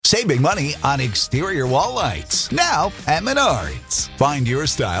Save big money on exterior wall lights. Now at Menards. Find your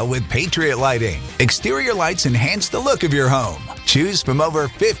style with Patriot Lighting. Exterior lights enhance the look of your home. Choose from over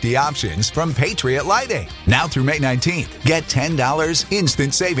 50 options from Patriot Lighting. Now through May 19th, get $10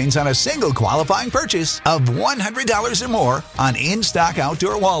 instant savings on a single qualifying purchase of $100 or more on in-stock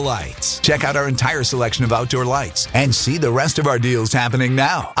outdoor wall lights. Check out our entire selection of outdoor lights and see the rest of our deals happening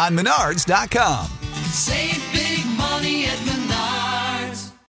now on Menards.com. Save big money at Menards.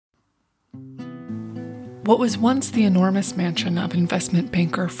 What was once the enormous mansion of investment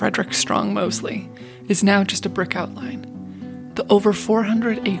banker Frederick Strong Mosley is now just a brick outline. The over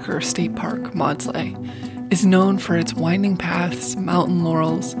 400-acre state park, Maudslay, is known for its winding paths, mountain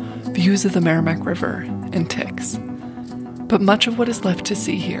laurels, views of the Merrimack River, and ticks. But much of what is left to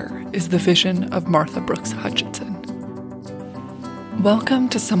see here is the vision of Martha Brooks Hutchinson. Welcome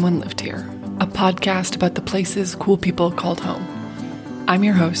to Someone Lived Here, a podcast about the places cool people called home. I'm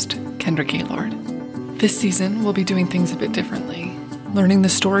your host, Kendra Gaylord. This season, we'll be doing things a bit differently, learning the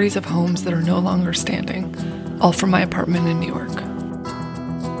stories of homes that are no longer standing, all from my apartment in New York.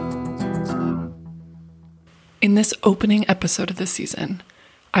 In this opening episode of the season,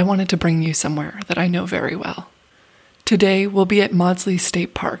 I wanted to bring you somewhere that I know very well. Today, we'll be at Maudslay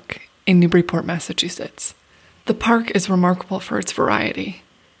State Park in Newburyport, Massachusetts. The park is remarkable for its variety.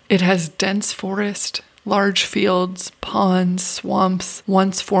 It has dense forest, large fields, ponds, swamps,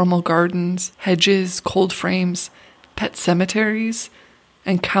 once formal gardens, hedges, cold frames, pet cemeteries,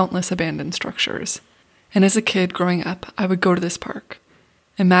 and countless abandoned structures. And as a kid growing up, I would go to this park,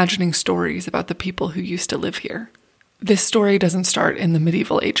 imagining stories about the people who used to live here. This story doesn't start in the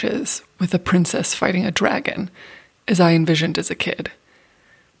medieval ages with a princess fighting a dragon, as I envisioned as a kid,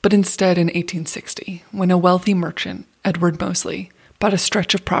 but instead in 1860, when a wealthy merchant, Edward Mosley, bought a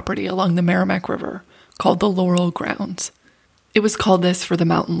stretch of property along the Merrimack River called the Laurel Grounds. It was called this for the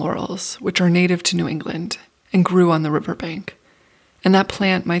mountain laurels, which are native to New England and grew on the riverbank. And that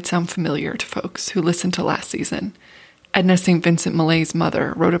plant might sound familiar to folks who listened to last season. Edna St. Vincent Millay's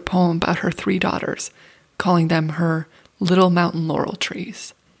mother wrote a poem about her 3 daughters, calling them her little mountain laurel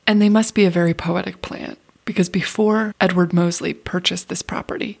trees. And they must be a very poetic plant, because before Edward Mosley purchased this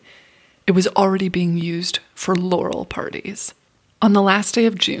property, it was already being used for laurel parties. On the last day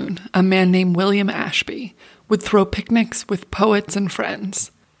of June, a man named William Ashby would throw picnics with poets and friends.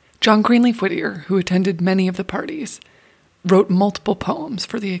 John Greenleaf Whittier, who attended many of the parties, wrote multiple poems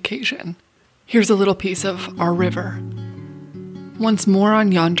for the occasion. Here's a little piece of Our River. Once more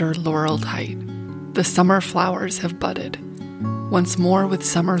on yonder laureled height, the summer flowers have budded. Once more with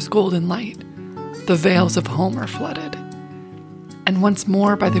summer's golden light, the vales of home are flooded. And once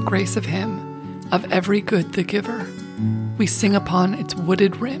more by the grace of him, of every good the giver, we sing upon its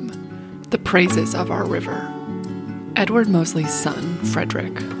wooded rim the praises of our river. Edward Mosley's son,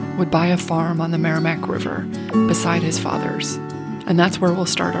 Frederick, would buy a farm on the Merrimack River beside his father's, and that's where we'll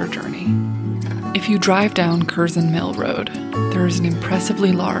start our journey. If you drive down Curzon Mill Road, there is an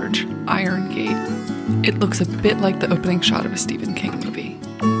impressively large iron gate. It looks a bit like the opening shot of a Stephen King movie.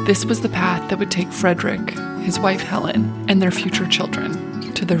 This was the path that would take Frederick, his wife Helen, and their future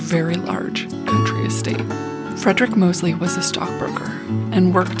children to their very large country estate. Frederick Mosley was a stockbroker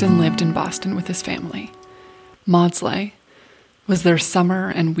and worked and lived in Boston with his family. Maudslay was their summer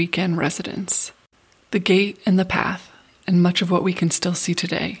and weekend residence. The gate and the path, and much of what we can still see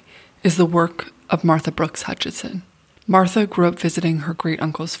today, is the work of Martha Brooks Hutchinson. Martha grew up visiting her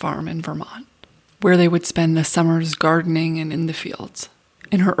great-uncle's farm in Vermont, where they would spend the summers gardening and in the fields.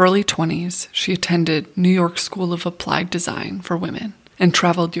 In her early 20s, she attended New York School of Applied Design for Women and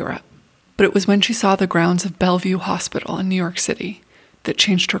traveled Europe. But it was when she saw the grounds of Bellevue Hospital in New York City that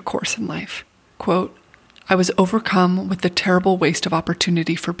changed her course in life. Quote, I was overcome with the terrible waste of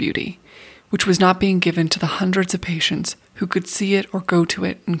opportunity for beauty, which was not being given to the hundreds of patients who could see it or go to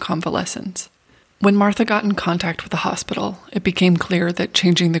it in convalescence. When Martha got in contact with the hospital, it became clear that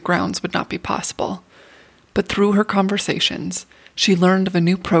changing the grounds would not be possible. But through her conversations, she learned of a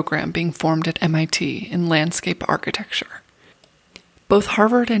new program being formed at MIT in landscape architecture. Both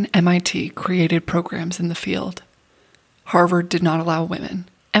Harvard and MIT created programs in the field. Harvard did not allow women.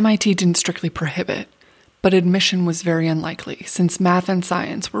 MIT didn't strictly prohibit, but admission was very unlikely since math and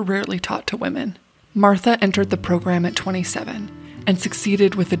science were rarely taught to women. Martha entered the program at 27 and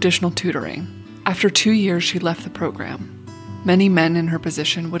succeeded with additional tutoring. After 2 years, she left the program. Many men in her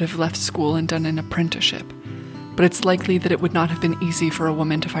position would have left school and done an apprenticeship, but it's likely that it would not have been easy for a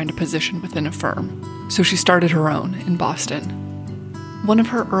woman to find a position within a firm, so she started her own in Boston. One of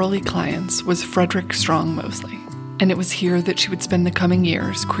her early clients was Frederick Strong Mosley, and it was here that she would spend the coming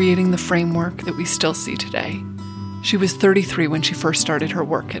years creating the framework that we still see today. She was 33 when she first started her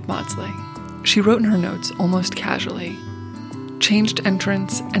work at Maudsley. She wrote in her notes almost casually, "Changed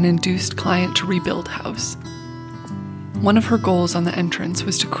entrance and induced client to rebuild house." One of her goals on the entrance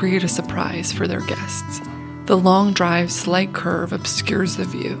was to create a surprise for their guests. The long drive's slight curve obscures the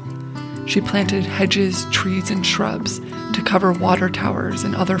view. She planted hedges, trees, and shrubs to cover water towers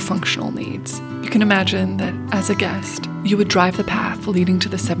and other functional needs. You can imagine that as a guest, you would drive the path leading to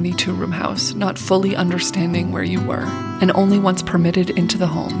the 72-room house, not fully understanding where you were, and only once permitted into the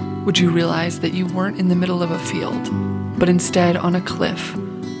home would you realize that you weren't in the middle of a field, but instead on a cliff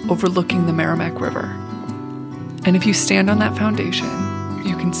overlooking the Merrimack River. And if you stand on that foundation,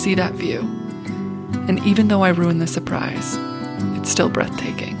 you can see that view. And even though I ruined the surprise, it's still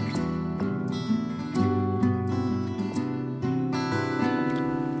breathtaking.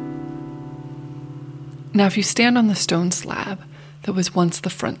 Now, if you stand on the stone slab that was once the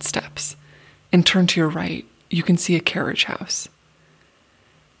front steps and turn to your right, you can see a carriage house.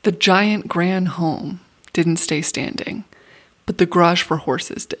 The giant grand home didn't stay standing, but the garage for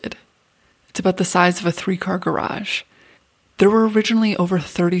horses did. It's about the size of a 3-car garage. There were originally over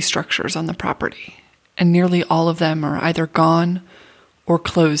 30 structures on the property, and nearly all of them are either gone or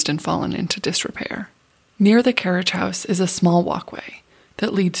closed and fallen into disrepair. Near the carriage house is a small walkway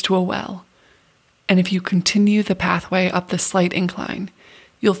that leads to a well, and if you continue the pathway up the slight incline,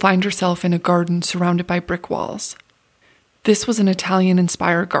 you'll find yourself in a garden surrounded by brick walls. This was an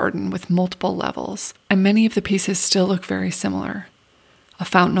Italian-inspired garden with multiple levels, and many of the pieces still look very similar. A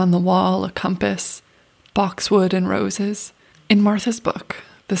fountain on the wall, a compass, boxwood and roses. In Martha's book,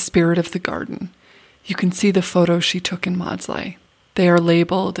 The Spirit of the Garden, you can see the photos she took in Maudsley. They are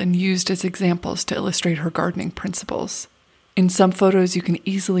labeled and used as examples to illustrate her gardening principles. In some photos, you can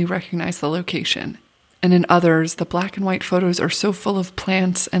easily recognize the location, and in others, the black and white photos are so full of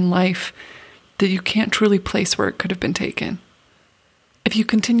plants and life that you can't truly place where it could have been taken. If you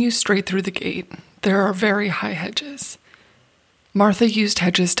continue straight through the gate, there are very high hedges. Martha used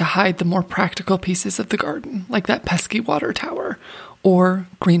hedges to hide the more practical pieces of the garden, like that pesky water tower or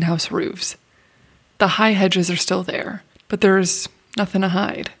greenhouse roofs. The high hedges are still there, but there's nothing to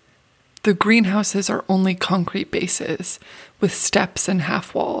hide. The greenhouses are only concrete bases with steps and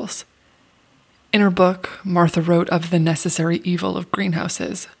half walls. In her book, Martha wrote of the necessary evil of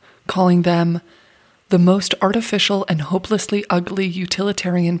greenhouses, calling them the most artificial and hopelessly ugly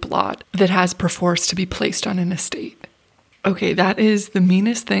utilitarian blot that has perforce to be placed on an estate. Okay, that is the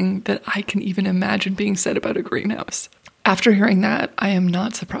meanest thing that I can even imagine being said about a greenhouse. After hearing that, I am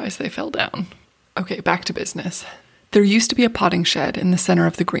not surprised they fell down. Okay, back to business. There used to be a potting shed in the center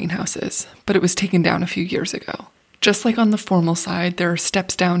of the greenhouses, but it was taken down a few years ago. Just like on the formal side, there are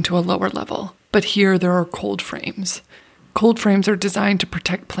steps down to a lower level, but here there are cold frames. Cold frames are designed to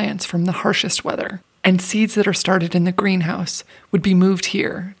protect plants from the harshest weather, and seeds that are started in the greenhouse would be moved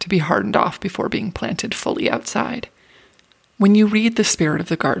here to be hardened off before being planted fully outside. When you read The Spirit of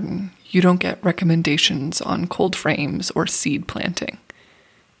the Garden, you don't get recommendations on cold frames or seed planting.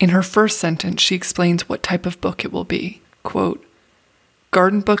 In her first sentence, she explains what type of book it will be. Quote,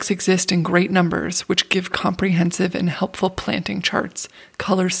 "Garden books exist in great numbers which give comprehensive and helpful planting charts,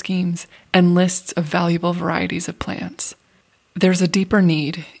 color schemes, and lists of valuable varieties of plants. There's a deeper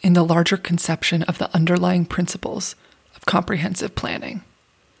need in the larger conception of the underlying principles of comprehensive planning."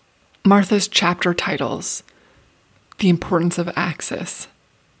 Martha's chapter titles, "The Importance of Axis,"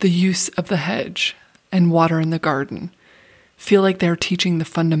 "The Use of the Hedge," and "Water in the Garden," feel like they're teaching the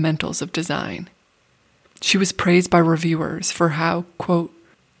fundamentals of design. She was praised by reviewers for how, quote,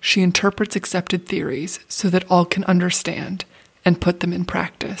 "she interprets accepted theories so that all can understand and put them in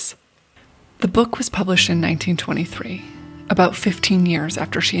practice." The book was published in 1923, about 15 years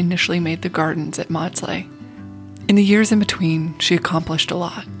after she initially made the gardens at Maudsley. In the years in between, she accomplished a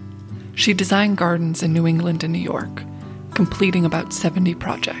lot. She designed gardens in New England and New York, completing about 70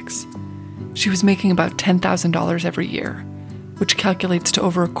 projects. She was making about $10,000 every year, which calculates to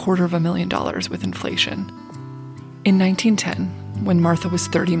over $250,000 with inflation. In 1910, when Martha was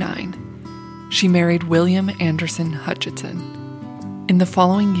 39, she married William Anderson Hutchinson. In the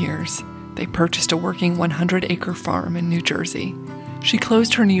following years, they purchased a working 100-acre farm in New Jersey. She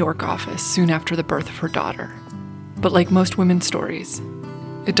closed her New York office soon after the birth of her daughter. But like most women's stories,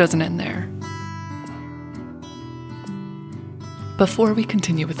 it doesn't end there. Before we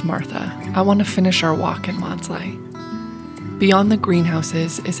continue with Martha, I want to finish our walk in Maudsley. Beyond the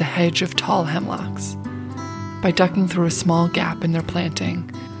greenhouses is a hedge of tall hemlocks. By ducking through a small gap in their planting,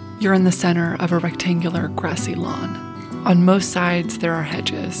 you're in the center of a rectangular grassy lawn. On most sides, there are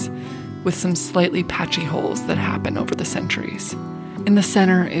hedges, with some slightly patchy holes that happen over the centuries. In the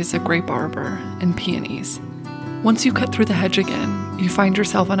center is a grape arbor and peonies. Once you cut through the hedge again, you find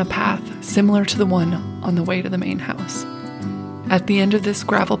yourself on a path similar to the one on the way to the main house. At the end of this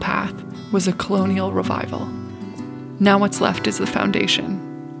gravel path was a colonial revival. Now what's left is the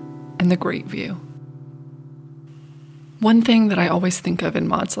foundation and the great view. One thing that I always think of in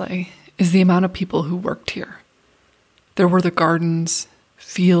Maudsley is the amount of people who worked here. There were the gardens,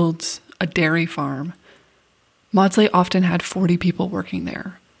 fields, a dairy farm. Maudsley often had 40 people working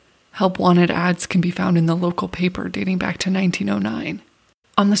there. Help wanted ads can be found in the local paper dating back to 1909.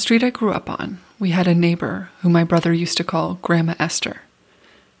 On the street I grew up on, we had a neighbor who my brother used to call Grandma Esther.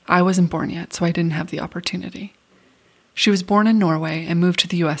 I wasn't born yet, so I didn't have the opportunity. She was born in Norway and moved to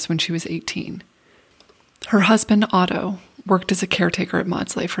the US when she was 18. Her husband, Otto, worked as a caretaker at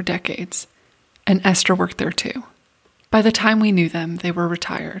Maudsley for decades, and Esther worked there too. By the time we knew them, they were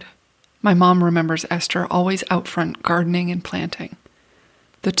retired. My mom remembers Esther always out front gardening and planting.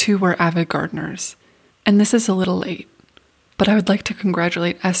 The two were avid gardeners, and this is a little late, but I would like to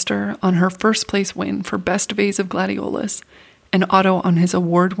congratulate Esther on her first place win for Best Vase of Gladiolas and Otto on his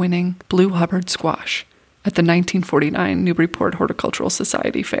award-winning Blue Hubbard squash at the 1949 Newburyport Horticultural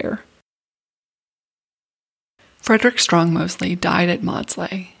Society Fair. Frederick Strong Moseley died at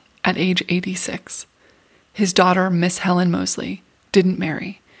Maudsley at age 86. His daughter, Miss Helen Moseley, didn't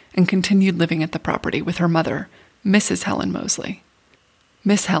marry and continued living at the property with her mother, Mrs. Helen Moseley.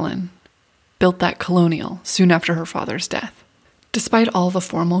 Miss Helen built that colonial soon after her father's death. Despite all the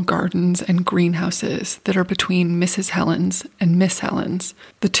formal gardens and greenhouses that are between Mrs. Helen's and Miss Helen's,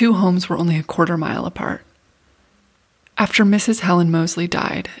 the two homes were only a quarter mile apart. After Mrs. Helen Moseley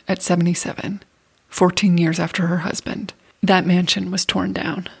died at 77, 14 years after her husband, that mansion was torn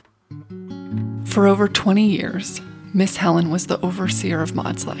down. For over 20 years, Miss Helen was the overseer of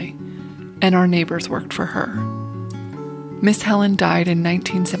Maudsley, and our neighbors worked for her. Miss Helen died in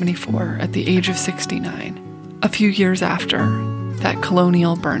 1974 at the age of 69, a few years after that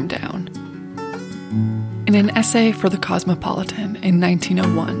colonial burned down. In an essay for the Cosmopolitan in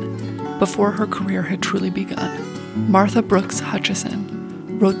 1901, before her career had truly begun, Martha Brooks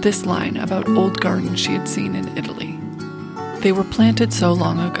Hutchison wrote this line about old gardens she had seen in Italy. They were planted so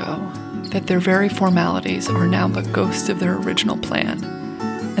long ago that their very formalities are now but ghosts of their original plan,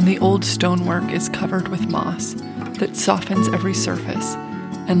 and the old stonework is covered with moss that softens every surface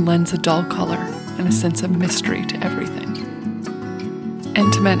and lends a dull color and a sense of mystery to everything.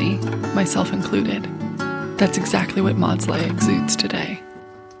 And to many, myself included, that's exactly what Maudsley exudes today.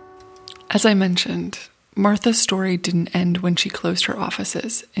 As I mentioned, Martha's story didn't end when she closed her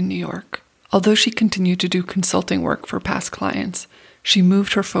offices in New York. Although she continued to do consulting work for past clients, she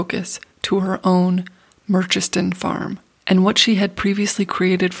moved her focus to her own Murchiston farm, and what she had previously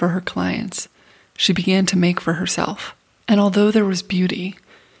created for her clients, she began to make for herself. And although there was beauty,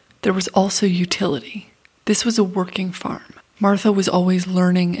 there was also utility. This was a working farm. Martha was always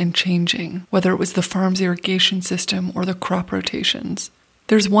learning and changing, whether it was the farm's irrigation system or the crop rotations.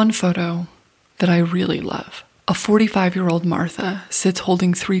 There's one photo that I really love. A 45-year-old Martha sits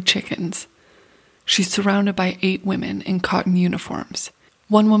holding 3 chickens. She's surrounded by 8 women in cotton uniforms.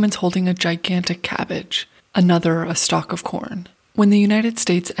 One woman's holding a gigantic cabbage, another a stalk of corn. When the United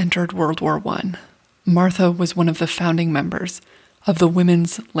States entered World War I, Martha was one of the founding members of the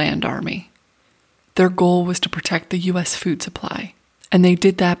Women's Land Army. Their goal was to protect the U.S. food supply, and they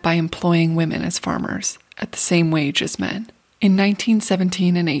did that by employing women as farmers at the same wage as men. In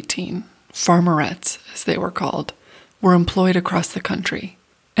 1917 and 18, farmerettes, as they were called, were employed across the country,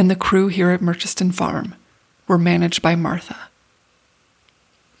 and the crew here at Murchiston Farm were managed by Martha.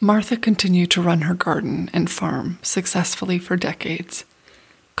 Martha continued to run her garden and farm successfully for decades,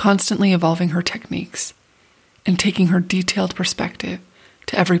 constantly evolving her techniques and taking her detailed perspective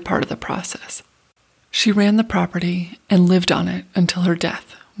to every part of the process. She ran the property and lived on it until her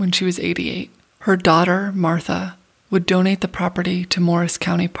death when she was 88. Her daughter, Martha, would donate the property to Morris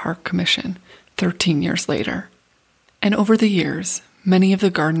County Park Commission 13 years later. And over the years, many of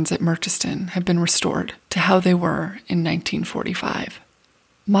the gardens at Murchiston have been restored to how they were in 1945.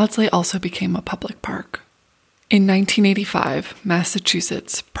 Maudsley also became a public park. In 1985,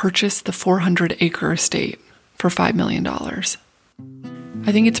 Massachusetts purchased the 400-acre estate for $5 million.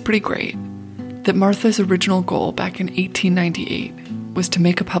 I think it's pretty great that Martha's original goal back in 1898 was to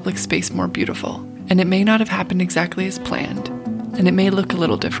make a public space more beautiful. And it may not have happened exactly as planned, and it may look a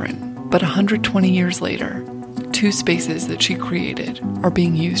little different, but 120 years later, 2 spaces that she created are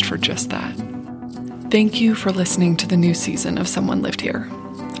being used for just that. Thank you for listening to the new season of Someone Lived Here.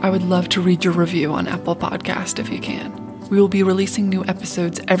 I would love to read your review on Apple Podcast if you can. We will be releasing new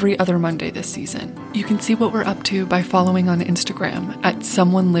episodes every other Monday this season. You can see what we're up to by following on Instagram at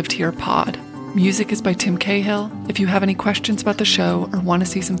Someone Lived Here Pod. Music is by Tim Cahill. If you have any questions about the show or want to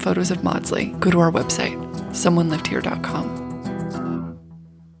see some photos of Maudsley, go to our website, someonelivedhere.com.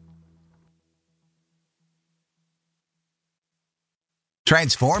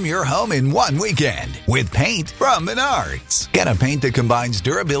 Transform your home in one weekend with paint from Menards. Get a paint that combines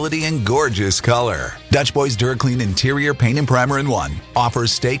durability and gorgeous color. Dutch Boys DuraClean Interior Paint and Primer in One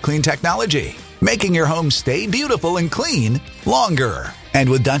offers Stay Clean technology, making your home stay beautiful and clean longer. And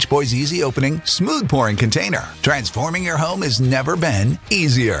with Dutch Boy's easy opening, smooth pouring container, transforming your home has never been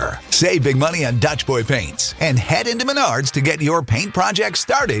easier. Save big money on Dutch Boy paints and head into Menards to get your paint project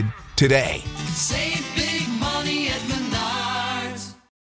started today. Save